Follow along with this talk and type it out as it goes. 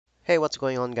Hey, what's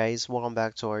going on, guys? Welcome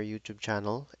back to our YouTube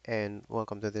channel and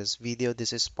welcome to this video.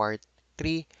 This is part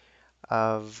 3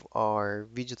 of our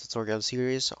video tutorial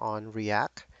series on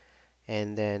React.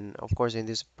 And then, of course, in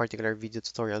this particular video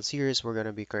tutorial series, we're going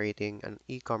to be creating an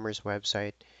e-commerce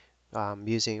website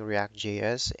using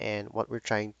React.js. And what we're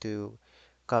trying to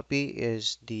copy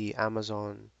is the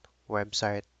Amazon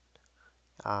website,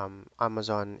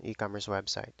 Amazon e-commerce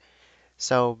website.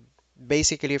 So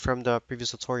basically from the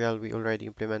previous tutorial, we already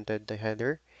implemented the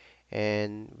header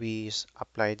and we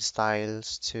applied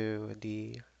styles to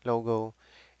the logo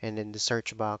and then the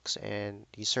search box and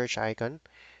the search icon.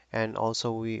 And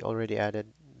also we already added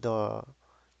the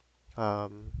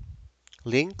um,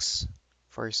 links.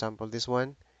 For example, this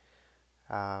one.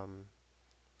 Um,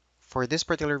 for this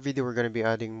particular video, we're going to be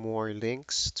adding more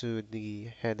links to the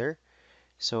header.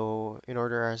 So in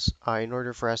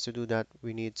order for us to do that,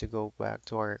 we need to go back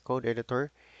to our code editor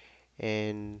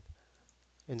and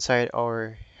inside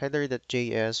our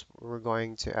header.js, we're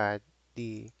going to add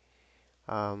the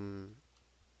um,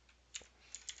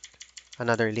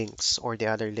 another links or the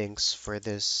other links for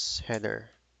this header.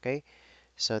 Okay,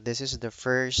 so this is the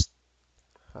first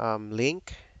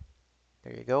link.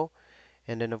 There you go.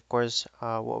 And then of course,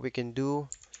 what we can do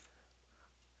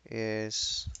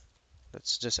is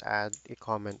let's just add a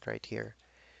comment right here.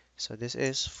 So this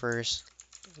is first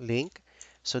link.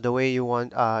 So the way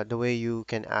you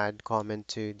can add comment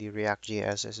to the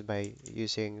React.js is by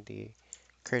using the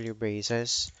curly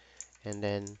braces and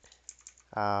then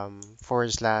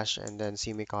forward slash and then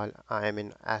semicolon, I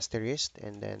mean asterisk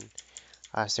and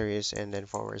then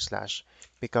forward slash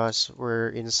because we're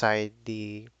inside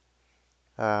the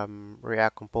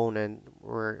React component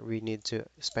where we need to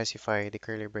specify the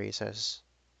curly braces,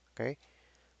 okay?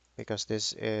 Because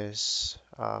this is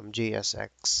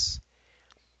JSX.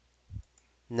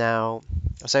 Now,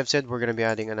 as I've said, we're going to be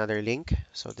adding another link.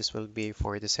 So this will be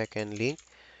for the second link.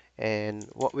 And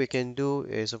what we can do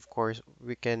is, of course,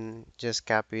 we can just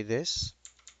copy this,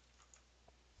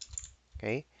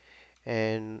 okay?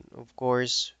 And of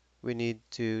course, we need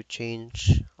to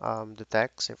change the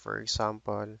text. If, for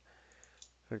example,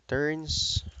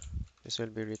 returns, this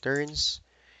will be returns,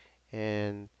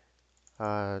 and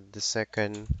the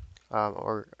second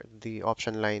or the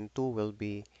option line 2 will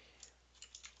be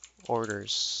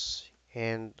orders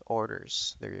and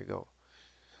orders. There you go.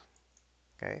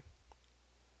 Okay.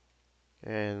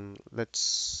 And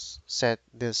let's set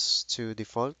this to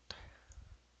default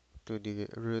to the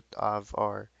root of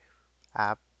our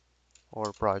app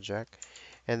or project.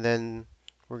 And then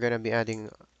we're going to be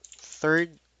adding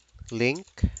third link,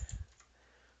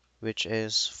 which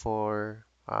is for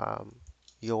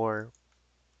your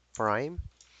Prime.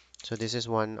 So this is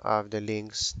one of the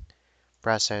links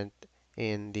present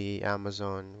in the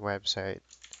Amazon website.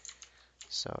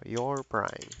 So your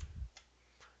Prime.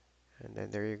 And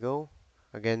then there you go.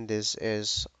 Again, this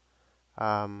is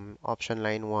option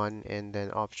line 1 and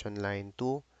then option line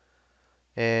 2.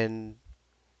 And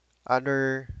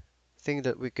other thing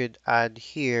that we could add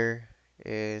here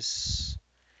is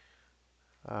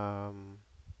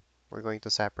we're going to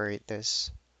separate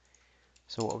this.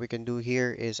 So what we can do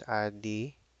here is add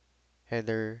the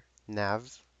header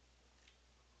nav.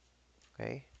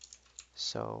 Okay,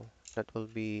 so that will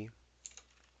be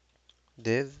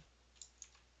div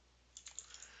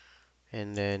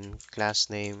and then class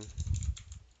name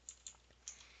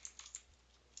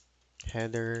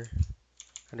header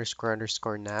underscore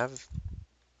underscore nav.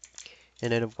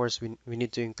 And then of course we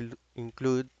need to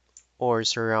include or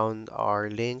surround our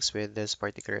links with this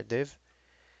particular div.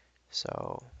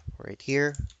 So right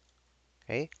here,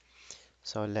 okay.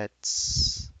 So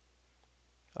let's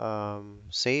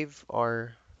save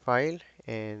our file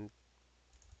and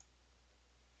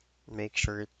make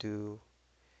sure to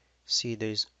see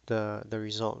the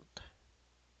result.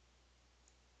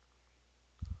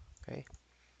 Okay,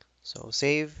 so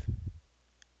save,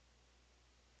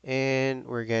 and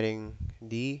we're getting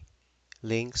the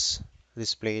links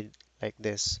displayed like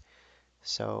this.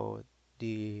 So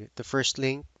the first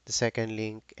link, the second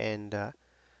link, and the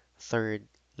third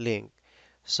link.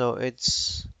 So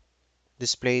it's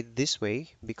displayed this way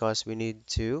because we need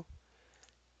to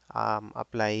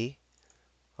apply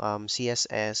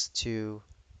CSS to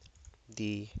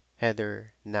the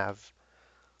header nav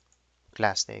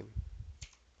class name.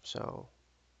 So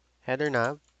header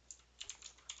nav,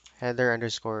 header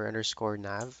underscore underscore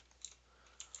nav,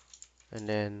 and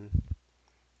then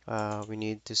we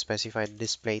need to specify the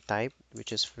display type,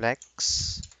 which is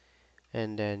flex,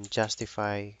 and then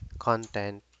justify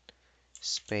content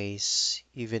space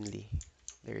evenly.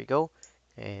 There you go,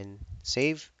 and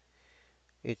save.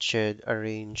 It should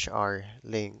arrange our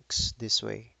links this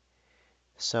way.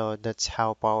 So that's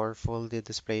how powerful the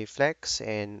display flex,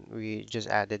 and we just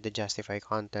added the justify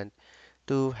content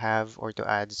to have or to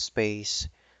add space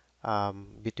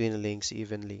between links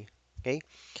evenly. Okay,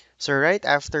 so right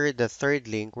after the third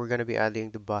link, we're going to be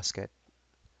adding the basket.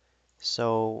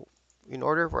 So in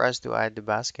order for us to add the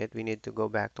basket, we need to go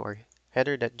back to our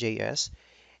header.js,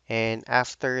 and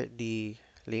after the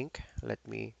link, let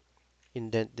me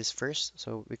indent this first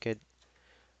so we could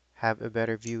have a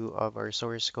better view of our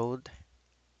source code.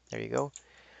 There you go.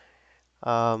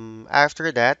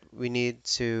 After that, we need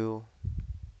to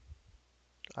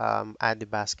add the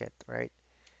basket, right?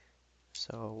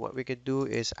 So what we could do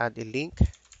is add a link.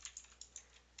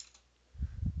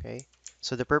 Okay.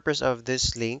 So the purpose of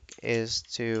this link is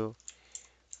to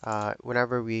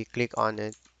whenever we click on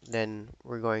it, then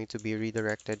we're going to be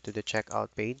redirected to the checkout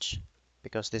page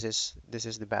because this is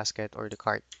the basket or the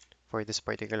cart for this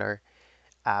particular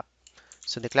app.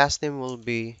 So the class name will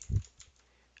be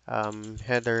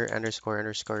header underscore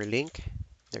underscore link.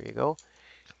 There you go.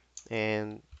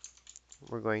 And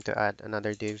we're going to add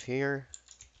another div here.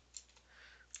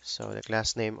 So the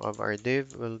class name of our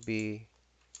div will be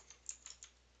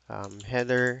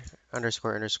header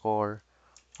underscore underscore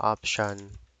option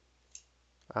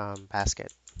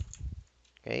basket.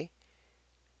 Okay.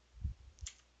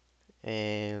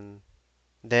 And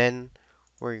then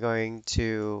we're going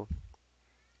to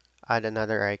add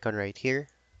another icon right here.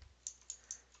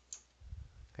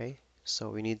 Okay. So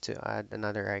we need to add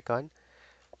another icon.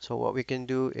 So what we can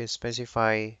do is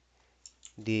specify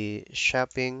the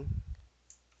shopping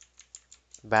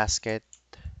basket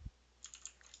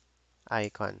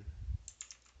icon.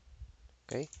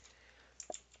 Okay,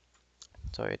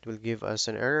 so it will give us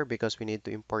an error because we need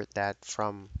to import that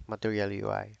from Material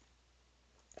UI.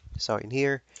 So in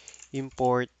here,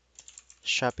 import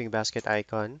shopping basket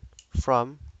icon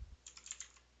from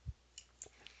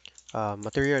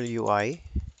Material UI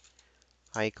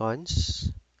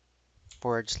icons /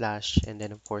 and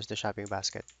then of course the shopping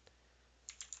basket.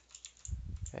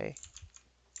 Okay,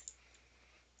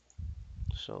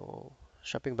 so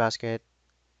shopping basket.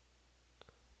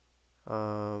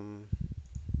 Um,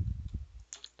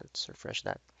 let's refresh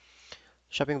that.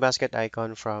 Shopping basket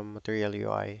icon from Material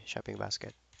UI shopping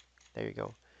basket. There you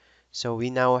go. So we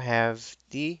now have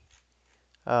the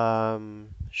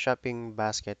shopping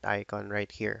basket icon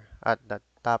right here at the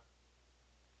top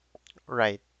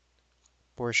right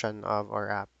portion of our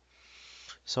app.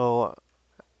 So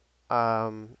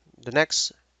the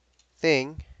next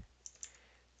thing,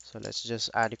 so let's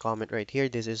just add a comment right here.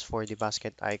 This is for the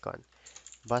basket icon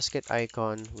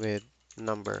with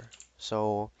number.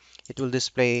 So it will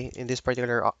display in this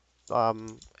particular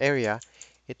area,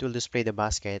 it will display the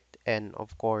basket and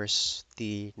of course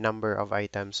the number of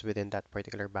items within that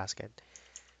particular basket.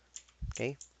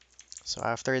 Okay, so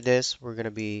after this, we're gonna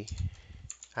be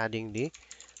adding the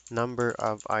number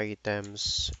of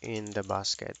items in the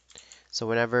basket. So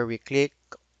whenever we click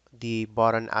the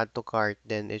button add to cart,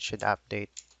 then it should update,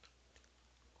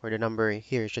 or the number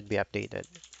here should be updated.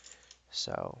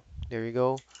 So there you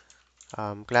go.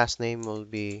 Class name will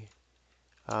be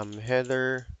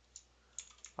header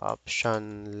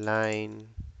option line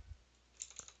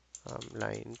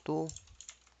 2,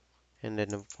 and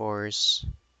then of course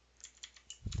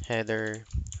header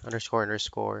underscore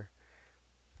underscore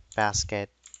basket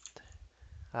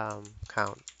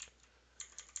count.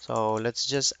 So let's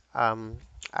just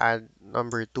add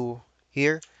number 2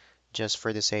 here just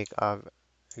for the sake of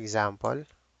example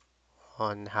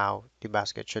on how the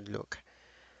basket should look.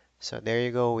 So there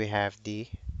you go, we have the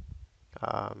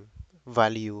um,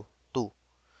 value 2.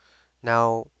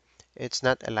 Now it's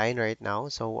not aligned right now,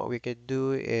 so what we could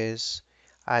do is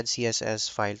add CSS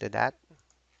file to that,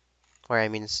 or I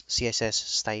mean CSS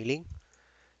styling.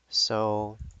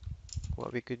 So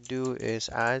what we could do is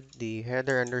add the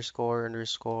header underscore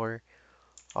underscore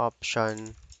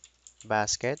option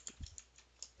basket,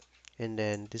 and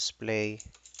then display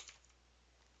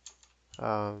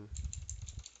um,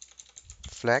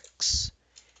 flex,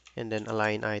 and then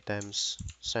align items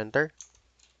center,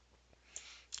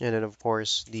 and then of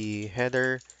course the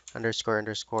header underscore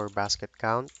underscore basket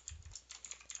count.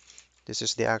 This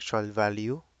is the actual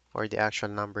value or the actual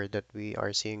number that we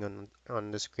are seeing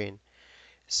on the screen.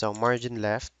 So margin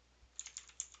left,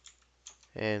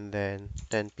 and then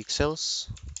 10 pixels.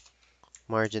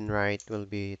 Margin right will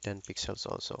be 10 pixels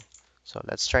also. So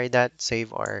let's try that.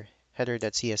 Save our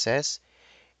header.css,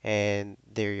 and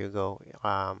there you go.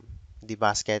 The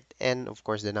basket and of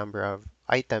course the number of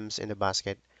items in the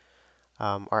basket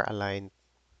are aligned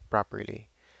properly.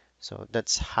 So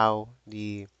that's how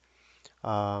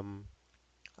um,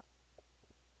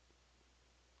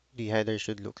 the header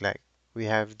should look like. we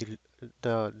have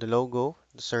the logo,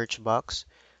 the search box,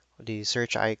 the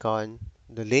search icon,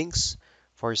 the links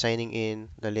for signing in,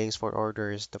 the links for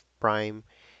orders, the prime,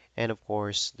 and of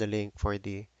course the link for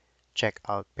the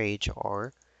checkout page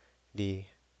or the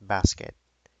basket.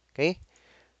 Okay,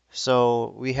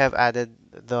 so we have added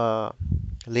the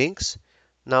links.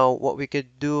 Now what we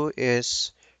could do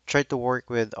is try to work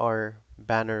with our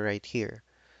banner right here.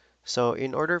 So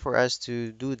in order for us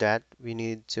to do that, we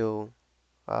need to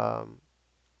um,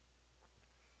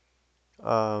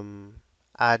 um,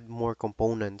 add more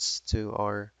components to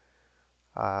our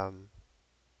um,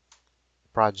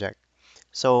 project.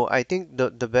 So I think the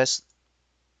best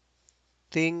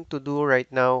thing to do right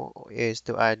now is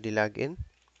to add the login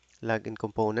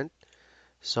component.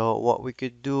 So what we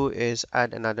could do is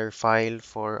add another file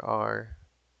for our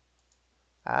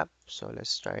app. So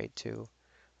let's try to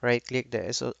right click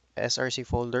the SRC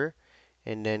folder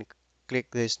and then click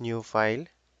this new file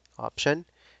option.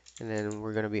 And then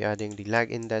we're going to be adding the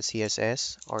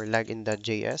login.css or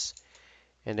login.js.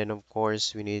 And then of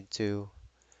course we need to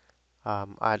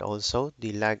add also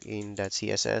the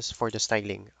login.css for the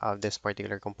styling of this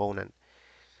particular component.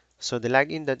 So the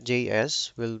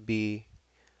login.js will be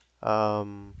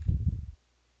um,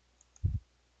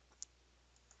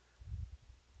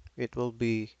 it will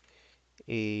be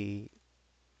a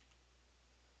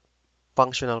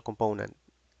functional component.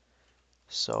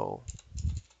 So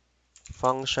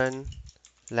function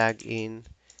login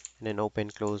and then open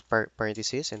close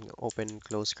parentheses and open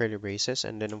close curly braces,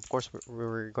 and then of course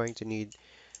we're going to need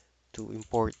to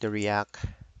import the React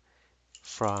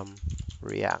from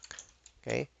React.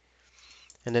 Okay,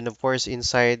 and then of course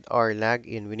inside our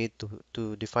login we need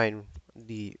to define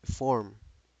the form.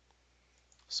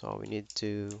 So we need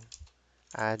to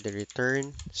add the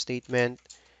return statement,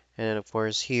 and then of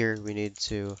course here we need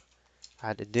to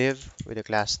add a div with a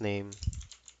class name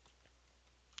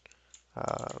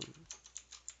um,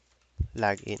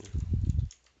 login.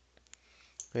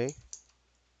 Okay,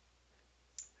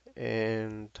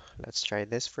 and let's try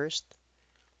this first.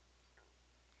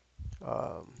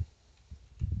 um,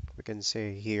 we can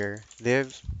say here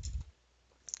div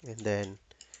and then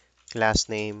class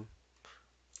name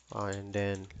and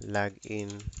then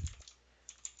login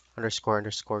underscore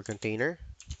underscore container.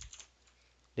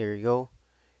 There you go.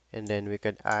 And then we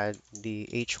could add the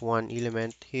h1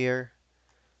 element here.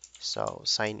 So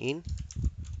sign in.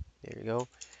 There you go.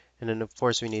 And then of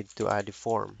course we need to add the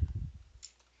form.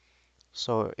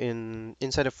 So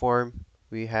inside the form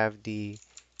we have the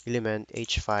element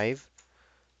h5.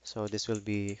 So this will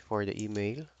be for the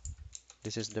email.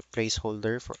 This is the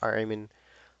placeholder for our,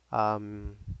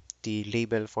 the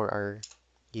label for our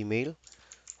email.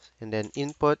 And then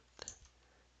input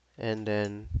and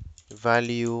then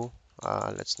value.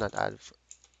 Let's not add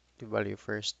the value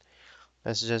first.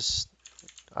 Let's just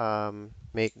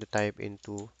make the type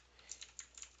into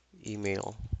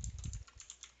email.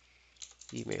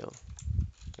 Email.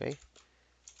 Okay.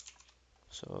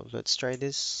 So let's try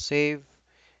this. Save.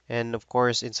 And of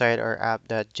course, inside our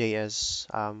app.js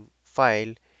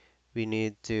file, we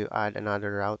need to add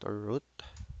another route or route.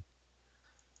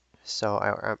 So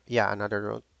yeah,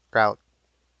 another route.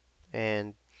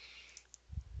 And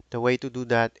the way to do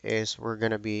that is we're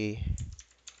gonna be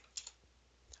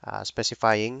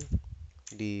specifying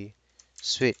the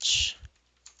switch.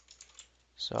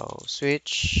 So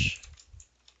switch,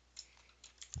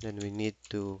 then we need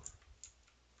to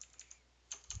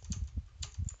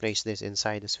place this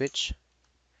inside the switch,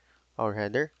 our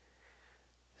header.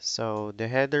 So the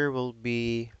header will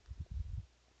be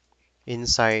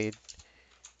inside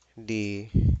the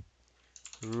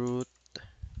root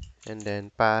and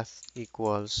then path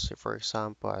equals, for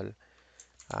example,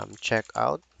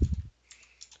 checkout,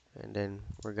 and then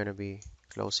we're gonna be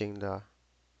closing the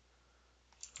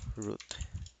root.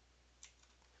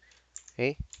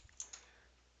 Okay,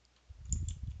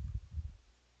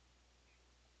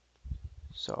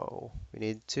 so we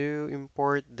need to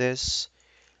import this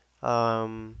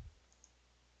um,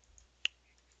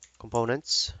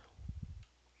 components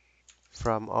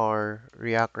from our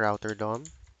React router DOM.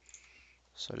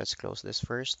 So let's close this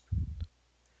first.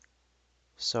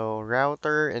 So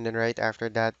router, and then right after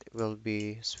that will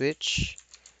be switch,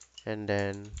 and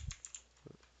then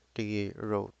the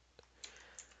route.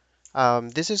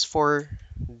 This is for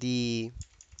the,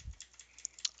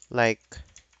 like,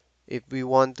 if we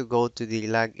want to go to the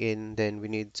login, then we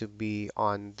need to be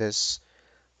on this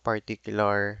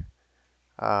particular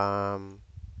um,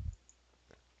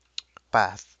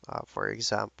 path. For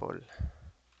example,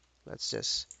 let's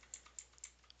just,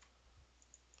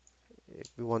 if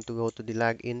we want to go to the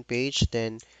login page,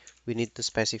 then we need to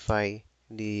specify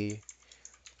the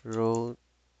route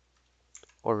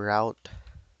or route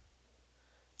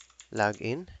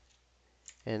login.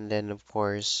 And then of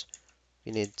course,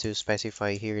 we need to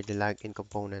specify here the login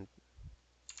component.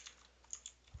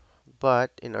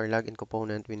 But in our login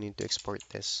component, we need to export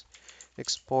this.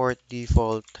 Export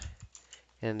default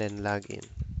and then login.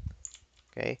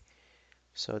 Okay,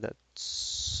 so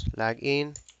that's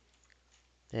login,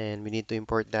 and we need to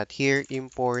import that here.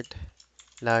 Import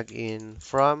login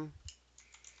from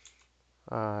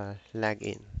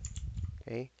login.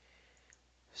 Okay,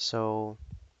 so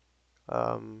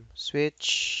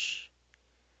switch,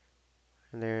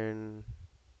 and then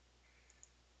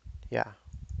yeah,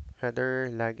 header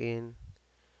login.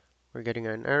 We're getting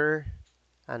an error,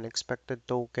 unexpected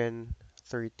token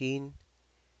 13.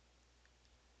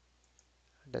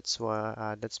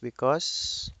 That's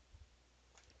because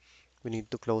we need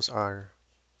to close our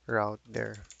route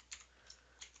there.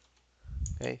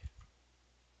 Okay,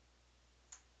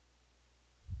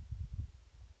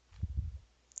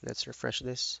 let's refresh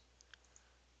this.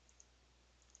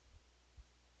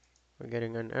 We're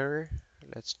getting an error.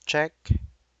 Let's check.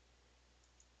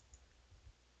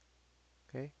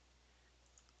 Okay,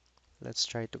 let's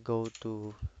try to go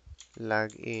to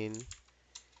login.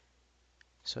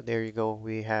 So there you go.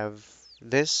 We have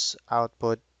this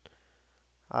output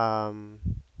um,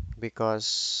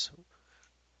 because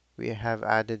we have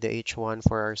added the H1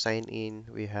 for our sign in.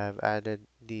 We have added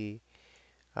the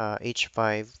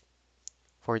H5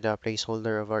 for the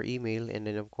placeholder of our email, and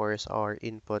then of course our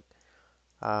input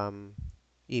um,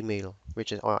 email,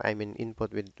 which is, or I mean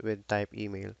input with type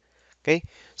email. Okay,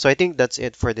 so I think that's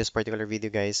it for this particular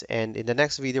video, guys. And in the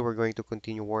next video, we're going to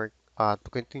continue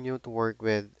to work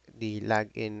with the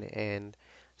login and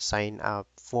sign up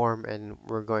form, and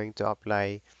we're going to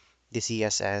apply the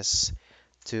CSS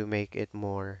to make it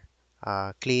more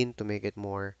clean, to make it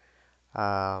more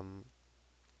um,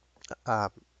 uh,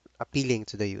 appealing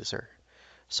to the user.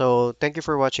 So thank you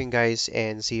for watching, guys,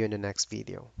 and see you in the next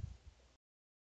video.